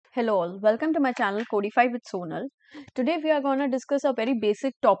Hello all, welcome to my channel Codify with Sonal. Today we are going to discuss a very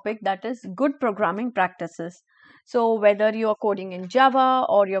basic topic, that is good programming practices. So whether you are coding in Java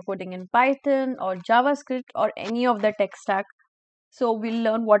or you're coding in Python or JavaScript or any of the tech stack, so we'll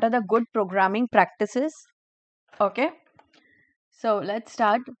learn what are the good programming practices. Okay. So let's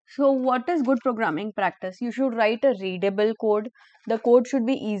start. So what is good programming practice? You should write a readable code. The code should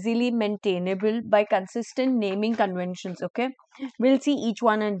be easily maintainable by consistent naming conventions. Okay. We'll see each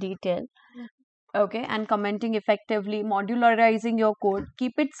one in detail. Okay. And commenting effectively, modularizing your code.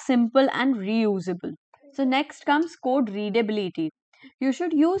 Keep it simple and reusable. So next comes code readability. You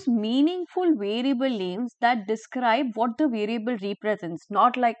should use meaningful variable names that describe what the variable represents,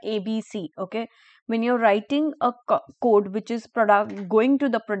 not like ABC. Okay, when you're writing a code which is going to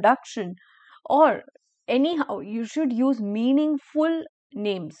the production, or anyhow, you should use meaningful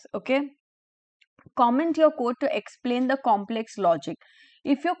names. Okay, comment your code to explain the complex logic.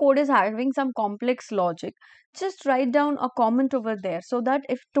 If your code is having some complex logic, just write down a comment over there, so that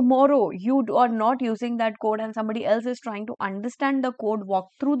if tomorrow you are not using that code and somebody else is trying to understand the code, walk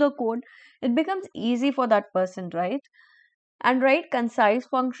through the code, it becomes easy for that person, right? And write concise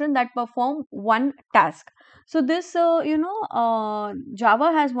function that perform one task. So this Java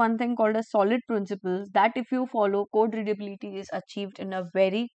has one thing called as solid principles, that if you follow, code readability is achieved in a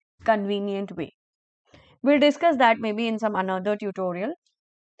very convenient way. We'll discuss that maybe in some another tutorial.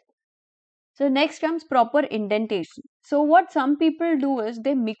 So next comes proper indentation. So what some people do is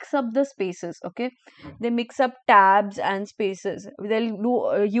they mix up the spaces. Okay, they mix up tabs and spaces.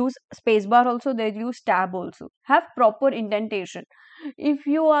 They'll use spacebar also, they'll use tab also. Have proper indentation. If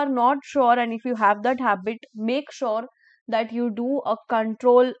you are not sure and if you have that habit, make sure that you do a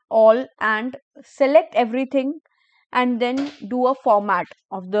control all and select everything, and then do a format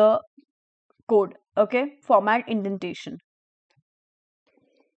of the code. Okay, format indentation.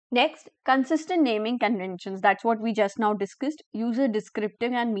 Next, consistent naming conventions. That's what we just now discussed. Use a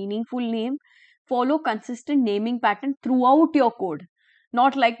descriptive and meaningful name. Follow consistent naming pattern throughout your code.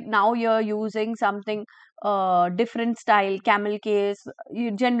 Not like now you're using something different style, camel case.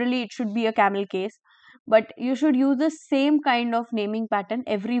 Generally, it should be a camel case. But you should use the same kind of naming pattern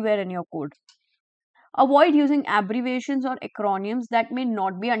everywhere in your code. Avoid using abbreviations or acronyms that may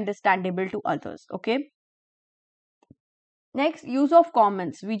not be understandable to others. Okay. Next, use of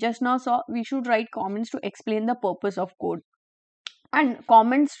comments. We just now saw we should write comments to explain the purpose of code. And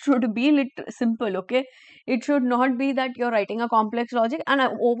comments should be simple, okay? It should not be that you're writing a complex logic and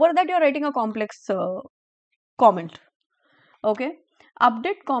over that you're writing a complex comment, okay?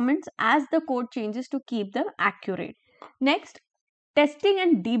 Update comments as the code changes to keep them accurate. Next, testing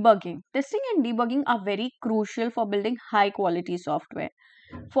and debugging. Testing and debugging are very crucial for building high quality software.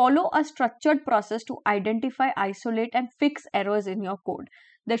 Follow a structured process to identify, isolate, and fix errors in your code.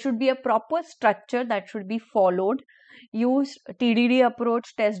 There should be a proper structure that should be followed. Use TDD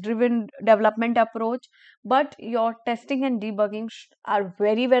approach, test driven development approach, but your testing and debugging are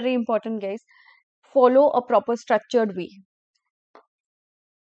very, very important, guys. Follow a proper structured way.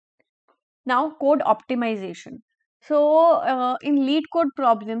 Now, code optimization. So, in lead code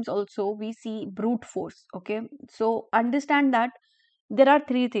problems also, we see brute force. Okay, so understand that there are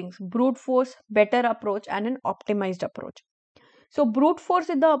three things: brute force, better approach, and an optimized approach. So brute force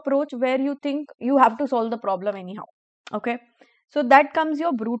is the approach where you think you have to solve the problem anyhow. Okay, so that comes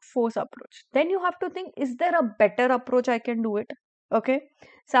your brute force approach. Then you have to think, is there a better approach I can do it? Okay,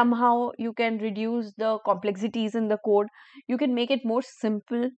 somehow you can reduce the complexities in the code, you can make it more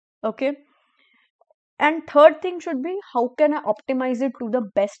simple. Okay, and third thing should be, how can I optimize it to the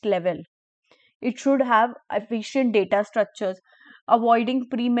best level? It should have efficient data structures, avoiding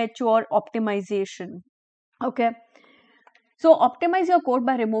premature optimization. Okay. So optimize your code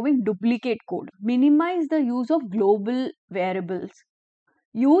by removing duplicate code. Minimize the use of global variables.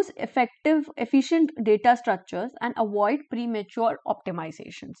 Use efficient data structures and avoid premature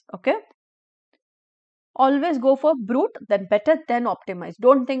optimizations. Okay. Always go for brute, then better, then optimize.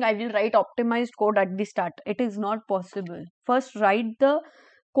 Don't think I will write optimized code at the start. It is not possible. First, write the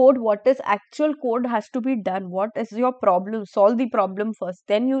code. What is actual code has to be done. What is your problem? Solve the problem first.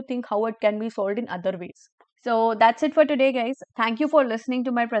 Then you think how it can be solved in other ways. So that's it for today, guys. Thank you for listening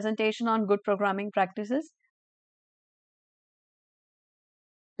to my presentation on good programming practices.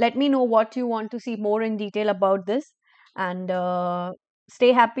 Let me know what you want to see more in detail about this, and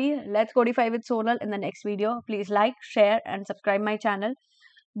stay happy. Let's codify with Sonal in the next video. Please like, share, and subscribe my channel.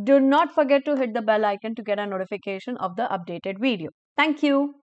 Do not forget to hit the bell icon to get a notification of the updated video. Thank you.